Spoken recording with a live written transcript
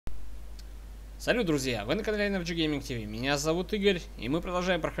Салют, друзья! Вы на канале Energy Gaming TV. Меня зовут Игорь, и мы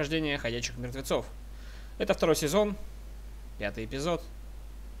продолжаем прохождение ходячих мертвецов. Это второй сезон, 5-й эпизод.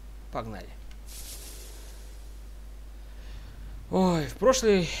 Погнали. Ой, в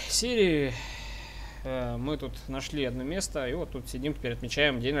прошлой серии мы тут нашли одно место, и вот тут сидим, теперь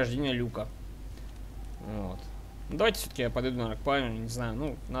отмечаем день рождения Люка. Вот. Ну, давайте все-таки я подойду, наверное, к парню, не знаю,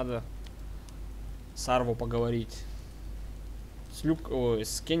 ну, надо с Арву поговорить.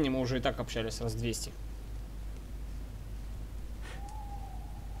 С Кенни мы уже и так общались раз 200.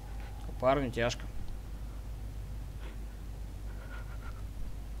 Парню тяжко.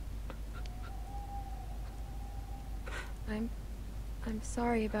 I'm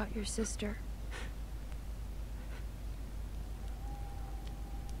sorry about your sister.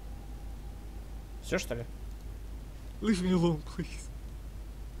 Все, что ли? Leave me alone, please.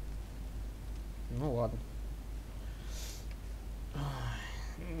 Ну ладно.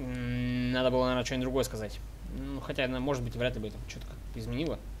 Надо было, наверное, что-нибудь другое сказать. Ну, хотя, может быть, вряд ли бы это что-то как-то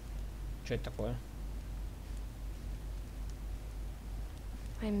изменило. Что это такое?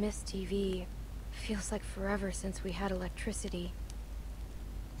 I miss TV. Feels like forever since we had electricity.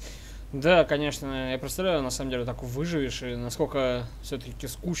 Да, конечно, я представляю, на самом деле, так выживешь, и насколько все-таки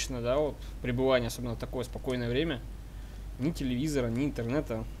скучно, да, вот, пребывание, особенно в такое спокойное время. Ни телевизора, ни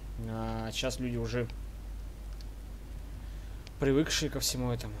интернета. А сейчас люди уже привыкшие ко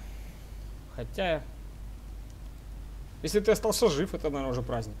всему этому. Хотя, если ты остался жив, это, наверное, уже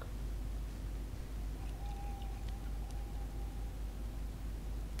праздник.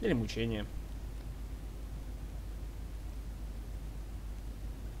 Или мучение.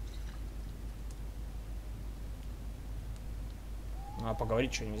 А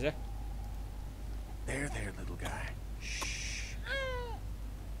поговорить что, нельзя? There, little guy. Shh.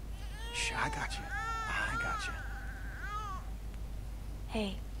 Shh, I got you. I got you.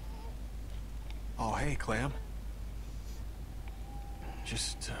 Hey, Oh, hey, Clem.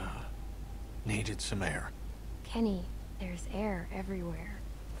 Just, needed some air. Kenny, there's air everywhere.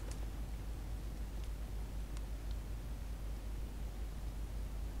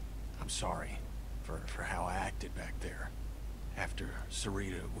 I'm sorry for how I acted back there. After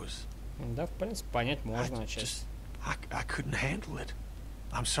Sarita was... Да, в принципе, понять можно сейчас. I couldn't handle it.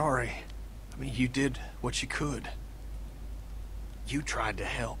 I'm sorry. I mean, you did what you could. You tried to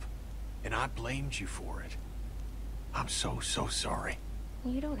help, and I blamed you for it. I'm so sorry.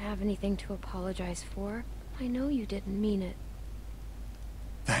 You don't have anything to apologize for. I know you didn't mean it.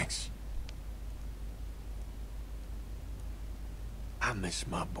 Thanks. I miss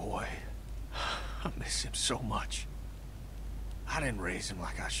my boy. I miss him so much. I didn't raise him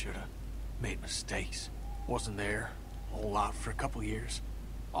like I should have. Made mistakes. Wasn't there a whole lot for a couple years.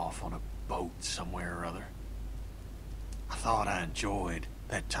 Off on a boat somewhere or other. I thought I enjoyed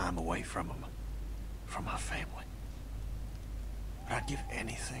that time away from him. From my family. But I'd give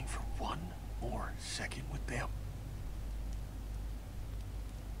anything for one more second with them.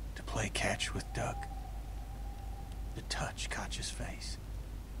 To play catch with Doug. To touch Katja's face.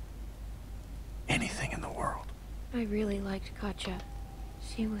 Anything in the world. I really liked Katja.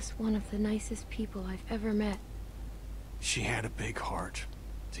 She was one of the nicest people I've ever met. She had a big heart.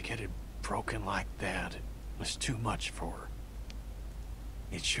 To get it broken like that, it was too much for her.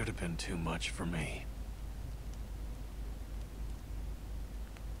 It should have been too much for me.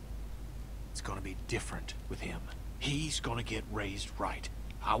 It's gonna be different with him. He's gonna get raised right.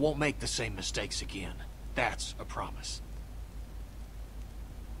 I won't make the same mistakes again. That's a promise.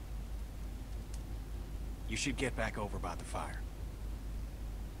 You should get back over by the fire.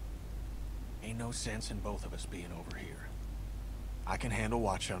 Ain't no sense in both of us being over here. I can handle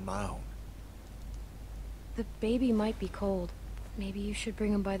watch on my own. The baby might be cold. Maybe you should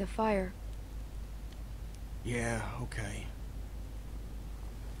bring him by the fire. Yeah, okay.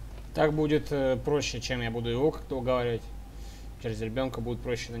 Так будет проще, чем я буду его как-то уговаривать. Через ребенка будет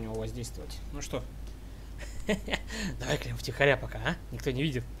проще на него воздействовать. Ну что? Давай, Клим, втихаря пока, а? Никто не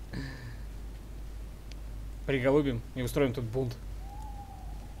видит. Приголубим и устроим тут бунт.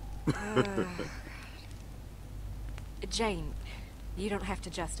 Jane, you don't have to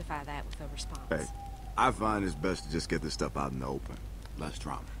justify that with a response. Hey, I find it's best to just get this stuff out in the open. Less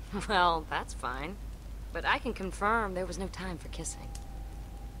drama. Well, that's fine. But I can confirm there was no time for kissing.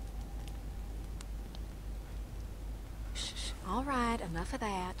 Shh. All right, enough of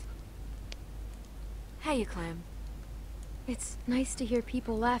that. How you, Clem? It's nice to hear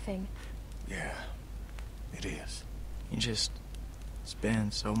people laughing. Yeah, it is. You just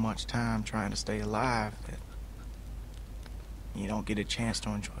spend so much time trying to stay alive that you don't get a chance to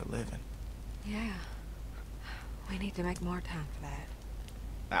enjoy living. Yeah. We need to make more time for that.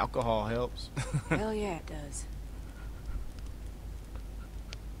 Alcohol helps. Hell yeah, it does.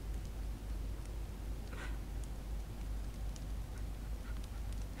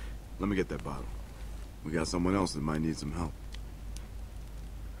 Let me get that bottle. We got someone else that might need some help.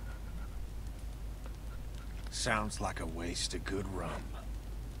 Sounds like a waste of good rum.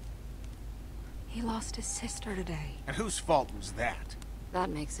 He lost his sister today. And whose fault was that? That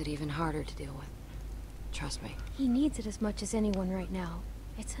makes it even harder to deal with. Trust me. He needs it as much as anyone right now.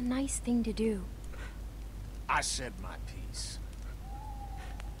 It's a nice thing to do. I said my piece.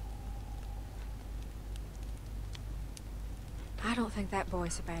 I don't think that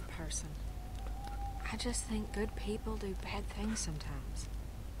boy's a bad person. I just think good people do bad things sometimes.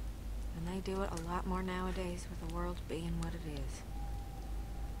 And they do it a lot more nowadays with the world being what it is.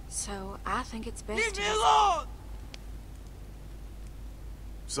 So, I think it's best Leave to me just- alone!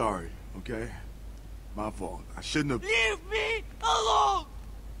 Sorry, okay? My fault. I shouldn't have... Leave me alone!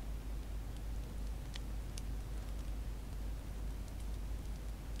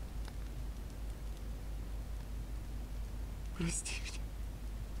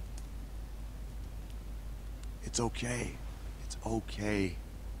 It's okay. It's okay.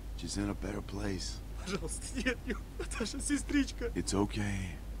 She's in a better place. Пожалуйста, нет, Наташа, сестричка. It's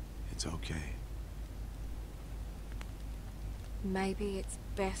okay. It's okay. Maybe it's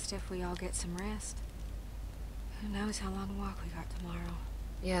best if we all get some rest. Who knows how long a walk we got tomorrow.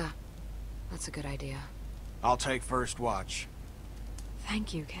 Yeah, that's a good idea. I'll take first watch.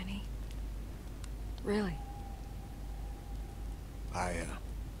 Thank you, Kenny. Really.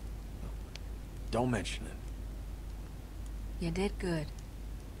 Don't mention it. You did good.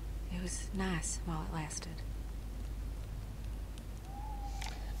 It was nice while it lasted.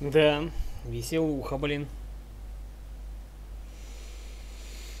 Да, веселуха, блин.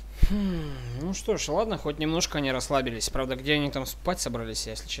 Ну что ж, ладно, хоть немножко они расслабились. Правда, где они там спать собрались,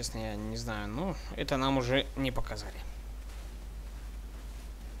 если честно, я не знаю. Но это нам уже не показали.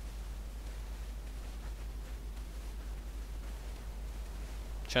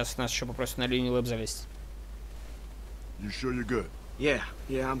 Сейчас нас еще попросят на линию лэп залезть. You sure you're good? Yeah,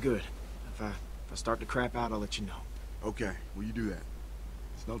 I'm good. If I start to crap out, I'll let you know. Okay, will you do that?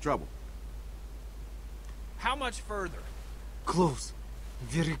 It's no trouble. How much further? Close.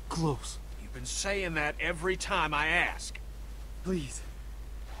 Very close. You've been saying that every time I ask. Please.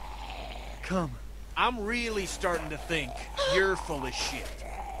 Come. I'm really starting to think you're full of shit.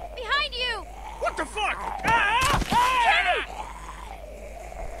 Behind you! What the fuck? Ah!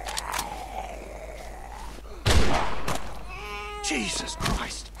 Jesus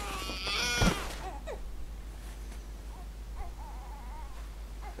Christ.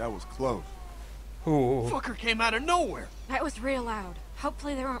 That was close. Ooh. Fucker came out of nowhere. That was real loud.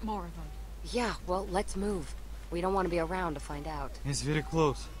 Hopefully there aren't more of them. Yeah, well, let's move. We don't want to be around to find out. It's very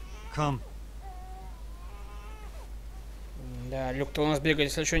close. Come. Да, Люк-то у нас бегать,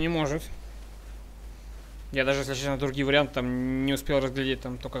 если что, не может. Я даже, если честно, другие варианты там не успел разглядеть,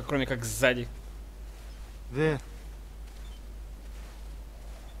 там только кроме как сзади. There.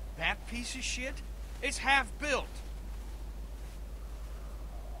 That piece of shit? It's half built.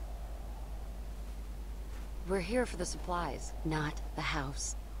 We're here for the supplies, not the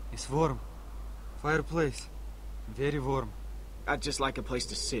house. It's warm. Fireplace. Very warm. I'd just like a place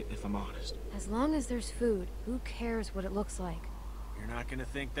to sit, if I'm honest. As long as there's food, who cares what it looks like? You're not gonna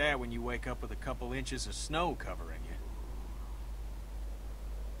think that when you wake up with a couple inches of snow covering you.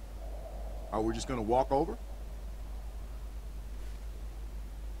 Are we just gonna walk over?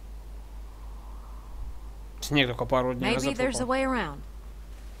 Снег только пару дней Maybe назад there's a выпал. way around.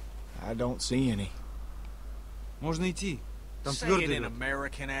 I don't see any. Можно идти. Там Say it твердый in лед.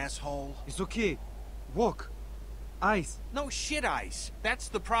 American, asshole. It's okay. Walk. Ice. No shit ice. That's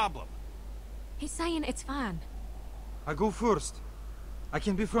the problem. He's saying it's fine. I go first. I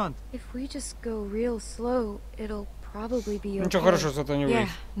can be front. If we just go real slow, it'll probably be okay. Ничего хорошего зато не Yeah, выйдет.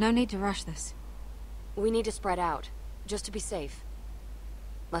 no need to rush this. We need to spread out, just to be safe.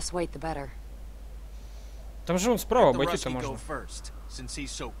 Less wait, the better. Там же он справа, The обойти-то Rusky go можно. first, since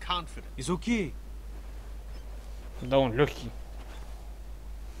he's so confident. It's okay. Да он легкий.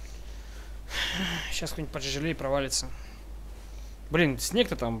 Сейчас кто-нибудь потяжелее провалится. Блин,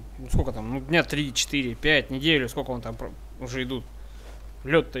 снег-то там, ну, сколько там, ну, дня 3, 4, 5, неделю, сколько он там уже идут.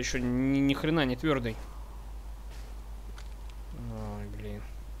 Лед-то еще ни хрена не твердый. Ой, блин.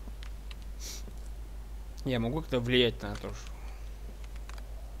 Я могу как-то влиять на то, что...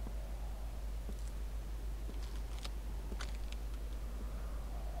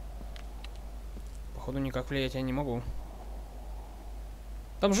 Походу никак влиять я не могу.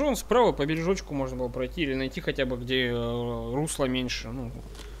 Там же он справа по бережочку можно было пройти или найти хотя бы, где русло меньше. Ну,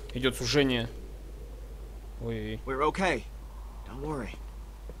 идет сужение. Ой. We're okay. Don't worry.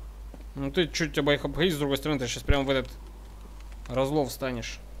 Ну ты чуть обходи с другой стороны, ты сейчас прямо в этот разлом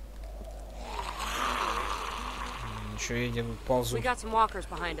встанешь. Еще едем, ползу. We got some walkers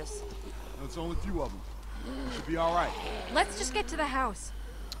behind us. It's only a few of them. Should be all right. Let's just get to the house.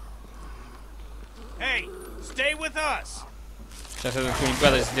 Hey, stay with us. Сейчас этот какую-нибудь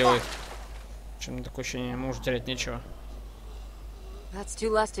гадость сделает. Чем такое ощущение, ему уже терять нечего. That's two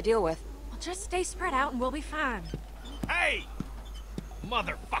less to deal with. Well, just stay spread out and we'll be fine. Hey!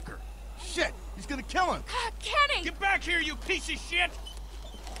 Motherfucker! Shit! He's gonna kill him! Kenny! Get back here, you piece of shit!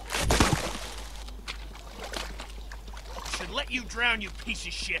 Should let you drown, you piece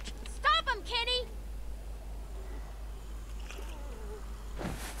of shit! Stop him, Kenny!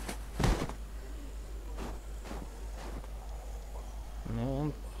 Ну,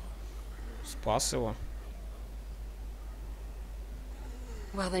 он спас его.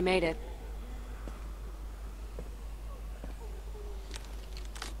 Well, they made it.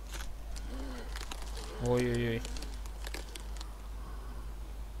 Ой-ой-ой.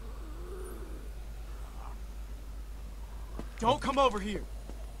 Don't come over here.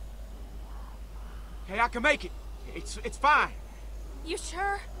 Hey, I can make it. It's fine. You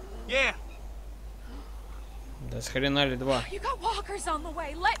sure? Yeah. Да с хрена ли два. You got walkers on the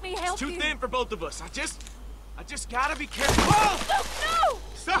way. Let me help It's too you. thin for both of us. I just gotta be careful. Oh! No!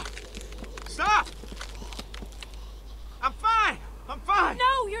 Stop! Stop! I'm fine. I'm fine.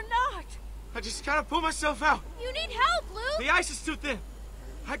 No, you're not. I just gotta pull myself out. You need help, Luke! The ice is too thin.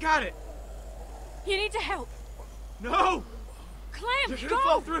 I got it. You need to help. No! Clem, You're gonna go!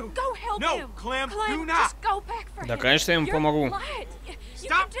 fall through. Go help No, him. Clem, do Clem, not. just go back for Да, him. конечно, я ему You're помогу. glad. You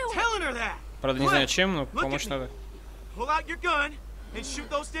Stop can do it. telling her that. Правда, не знаю чем, но помочь надо. Pull out your gun and shoot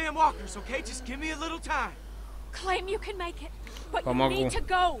those damn walkers, okay? Just give me a little time. Claim you can make it, but you Помогу. need to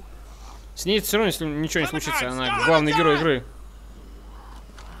go. С ней все равно, если ничего не случится, она главный герой игры.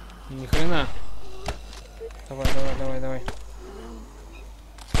 Ни хрена. Давай, давай, давай, давай.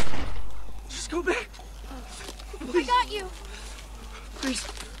 Just go back. I got you! Please.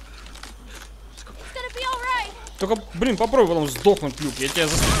 It's gonna be alright! Только, блин, попробуй потом сдохнуть, Люк. Я тебя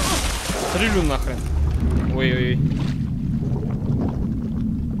застрелю нахрен. Ой-ой-ой.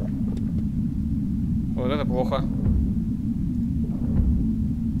 Вот это плохо.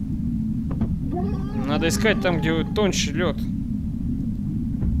 Надо искать там, где тоньше лед.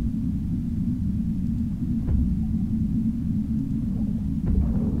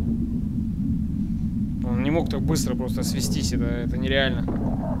 Он не мог так быстро просто свестись, это нереально.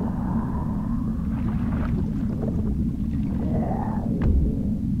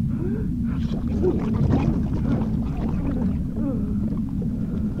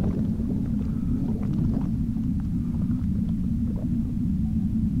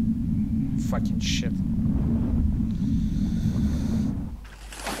 Fucking shit.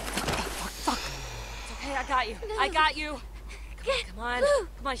 Fuck. It's okay, I got you. I got you. Come on.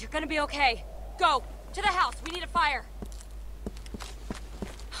 Come on, you're gonna be okay. Go. To the house. We need a fire.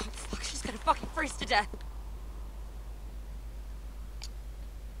 Oh, fuck, she's gonna fucking freeze to death.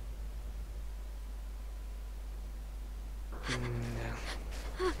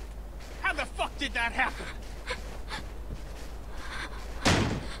 How the fuck did that happen?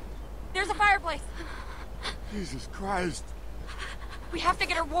 There's a fireplace. Jesus Christ. We have to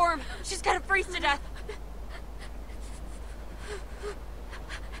get her warm. She's gonna freeze to death.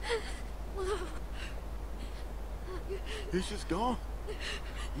 He's just gone.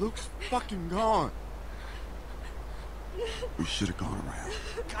 Luke's fucking gone. We should have gone around.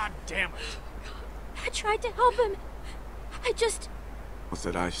 God damn it. I tried to help him. I just... Once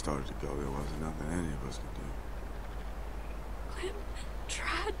that ice started to go, there wasn't nothing any of us could do. Clem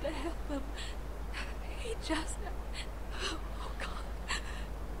tried to help him. He just... Oh, God.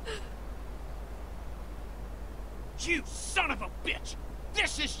 You son of a bitch!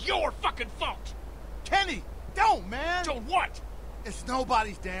 This is your fucking fault! Kenny, don't, man! So what? It's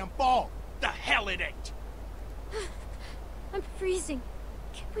nobody's damn fault. The hell it ain't! I'm freezing.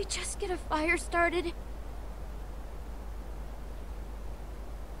 Can we just get a fire started?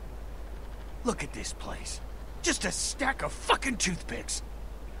 Look at this place. Just a stack of fucking toothpicks.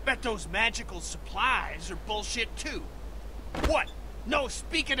 Bet those magical supplies are bullshit too. What? No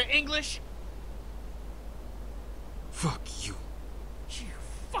speaking of English? Fuck you. You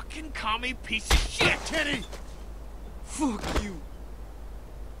fucking commie piece of shit! Kenny! Fuck you.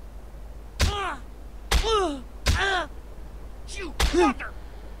 You mother!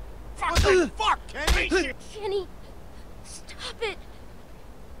 Fuck, Kenny! Kenny, stop it.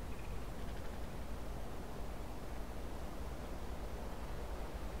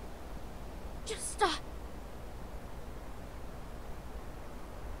 Just stop.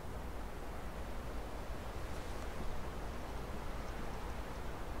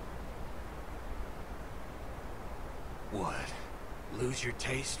 What? Lose your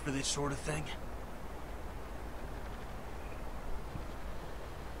taste for this sort of thing?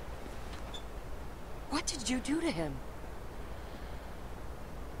 What did you do to him?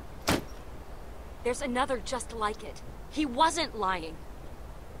 There's another just like it. He wasn't lying.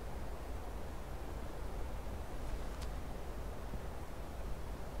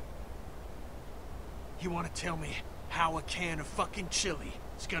 You want to tell me how a can of fucking chili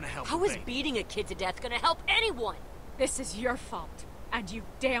is gonna help How a is baby? beating a kid to death gonna help anyone? This is your fault, and you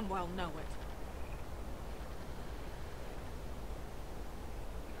damn well know it.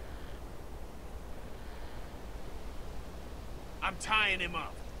 I'm tying him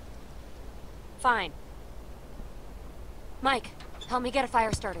up. Fine. Mike, help me get a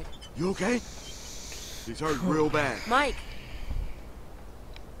fire started. You okay? He's hurt real bad. Mike!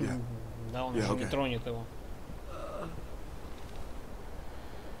 Yeah. Да, он Я, уже не окей. тронет его.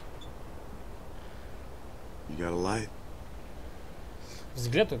 You got a light?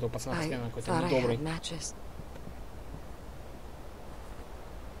 Взгляд у этого пацана I постоянно какой-то thought I недобрый. had matches.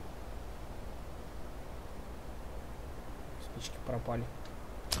 Спички пропали.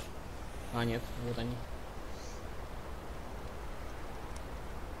 А, нет, вот они.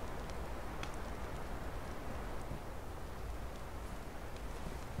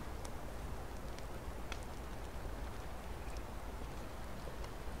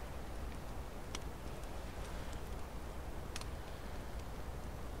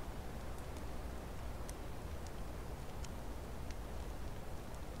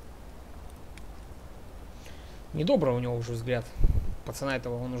 Недобрый у него уже взгляд. Пацана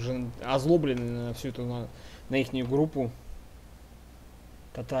этого, он уже озлоблен на всю эту, на ихнюю группу.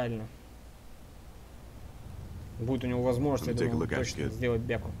 Тотально. Будет у него возможность, я Let me take a думаю, look at точно you, kid. сделать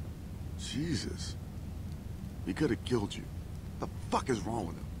бяку. Jesus. He could have killed you. The fuck is wrong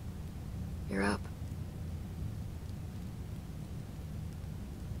with him? You're up.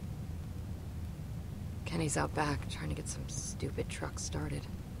 Kenny's out back trying to get some stupid truck started.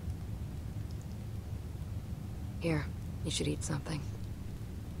 Here, you should eat something.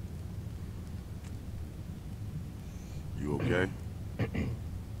 You okay?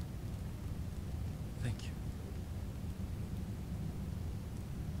 Thank you.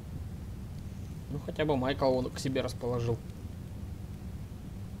 Ну, хотя бы Майкл он к себе расположил.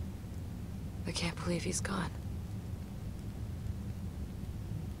 I can't believe he's gone.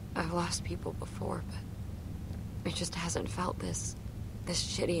 I've lost people before, but it just hasn't felt this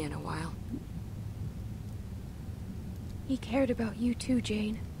shitty in a while. He cared about you too,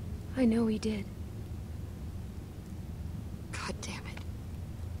 Jane. I know he did. God damn it.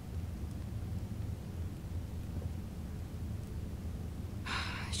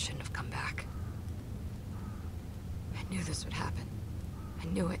 I shouldn't have come back. I knew this would happen. I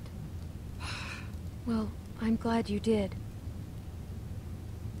knew it. Well, I'm glad you did.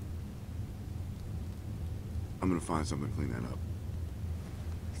 I'm gonna find something to clean that up.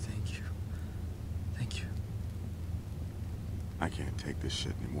 Thank you. Thank you. I can't take this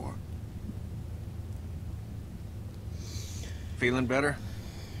shit anymore. Feeling better?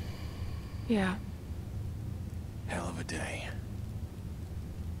 Yeah. Hell of a day.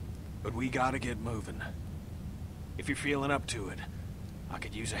 But we gotta get moving. If you're feeling up to it, I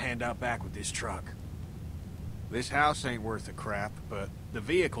could use a hand out back with this truck. This house ain't worth a crap, but the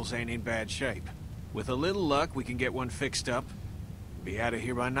vehicles ain't in bad shape. With a little luck, we can get one fixed up. Be out of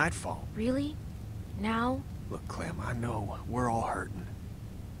here by nightfall. Really? Now? Look, Clem, I know we're all hurting.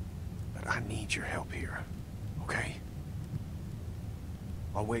 But I need your help here. Okay?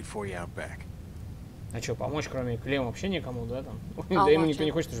 I'll wait for you out back. А что, помочь кроме Клема вообще никому, да, там? I'll Да ему watch никто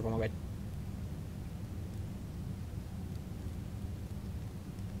не it. хочет уже помогать.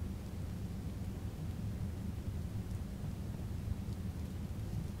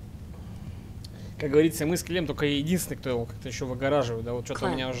 Как говорится, мы с Клем только единственный, кто его как-то еще выгораживает, да, вот что-то у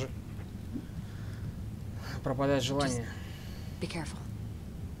Клем. меня уже пропадает желание. Be careful.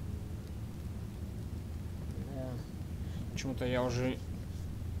 Да. Почему-то я уже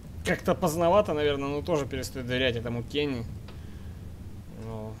как-то поздновато, наверное, но тоже перестаю доверять этому Кенни.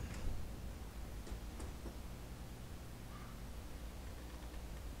 Но...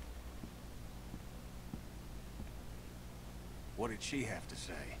 What did she have to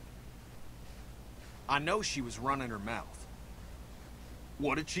say? I know she was running her mouth.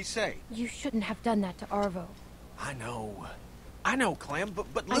 What did she say? You shouldn't have done that to Arvo. I know, Clem,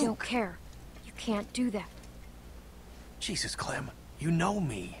 but Luke. I don't care. You can't do that. Jesus, Clem, you know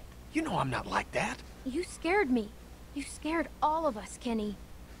me. You know I'm not like that. You scared me. You scared all of us, Kenny.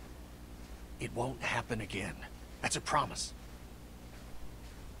 It won't happen again. That's a promise.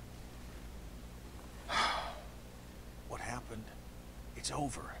 What happened? It's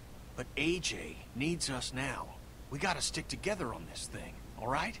over. But AJ needs us now. We gotta stick together on this thing, all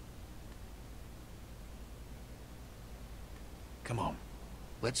right? Come on.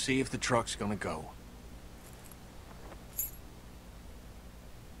 Let's see if the truck's gonna go.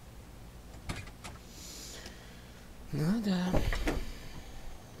 Ну да.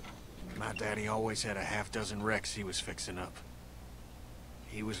 My daddy always had a half-dozen wrecks he was fixing up.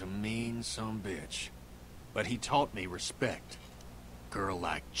 He was a mean sumbitch. But he taught me respect. Girl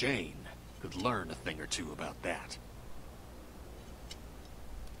like Jane could learn a thing or two about that.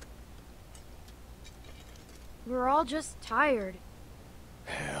 We're all just tired.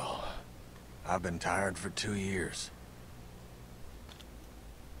 Hell, I've been tired for 2 years.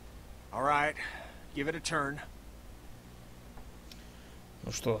 All right, give it a turn.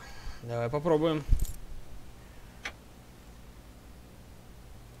 Ну что, давай попробуем.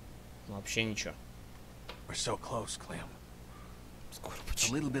 Вообще ничего. We're so close, Clem. Скоро With a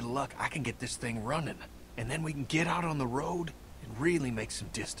почти. little bit of luck, I can get this thing running. And then we can get out on the road and really make some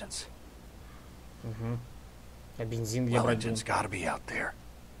distance. Угу. А бензин где брать? Wellington's gotta be out there.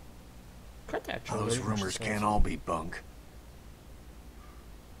 Хотя, чё Those говорить, rumors что can't all be bunk.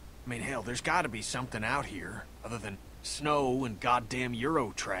 I mean, hell, there's gotta be something out here other than snow and goddamn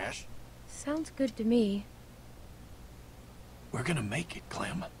Euro trash. Sounds good to me. We're gonna make it,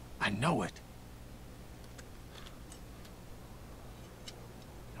 Clem. I know it.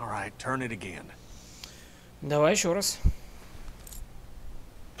 All right, turn it again. Давай еще раз.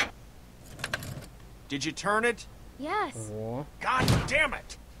 Did you turn it? Yes. Во. God damn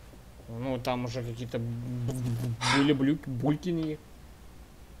it! Ну, там уже какие-то были булькины.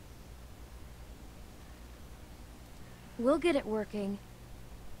 We'll get it working.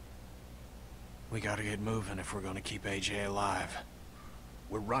 We gotta get moving if we're gonna keep AJ alive.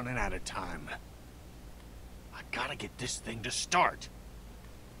 We're running out of time. I gotta get this thing to start.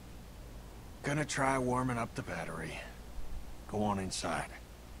 Gonna try warming up the battery. Go on inside.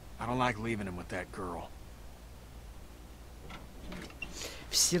 I don't like leaving him with that girl.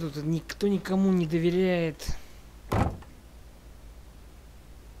 Все тут, никто никому не доверяет.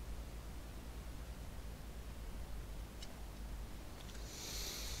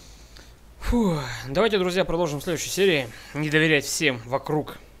 Фу. Давайте, друзья, продолжим в следующей серии. Не доверять всем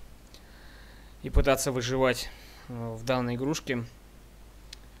вокруг. И пытаться выживать в данной игрушке.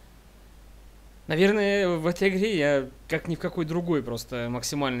 Наверное, в этой игре я, как ни в какой другой, просто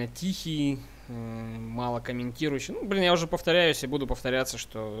максимально тихий, мало комментирующий. Ну, блин, я уже повторяюсь и буду повторяться,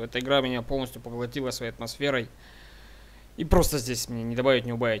 что эта игра меня полностью поглотила своей атмосферой. И просто здесь мне не добавить,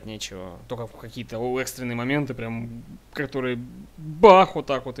 не убавить нечего. Только какие-то экстренные моменты, прям, которые бах, вот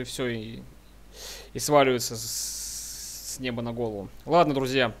так вот и все, и сваливаются с неба на голову. Ладно,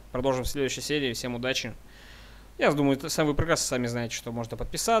 друзья, продолжим в следующей серии. Всем удачи. Я думаю, вы прекрасно сами знаете, что можно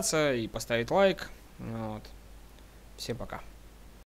подписаться и поставить лайк. Вот. Всем пока.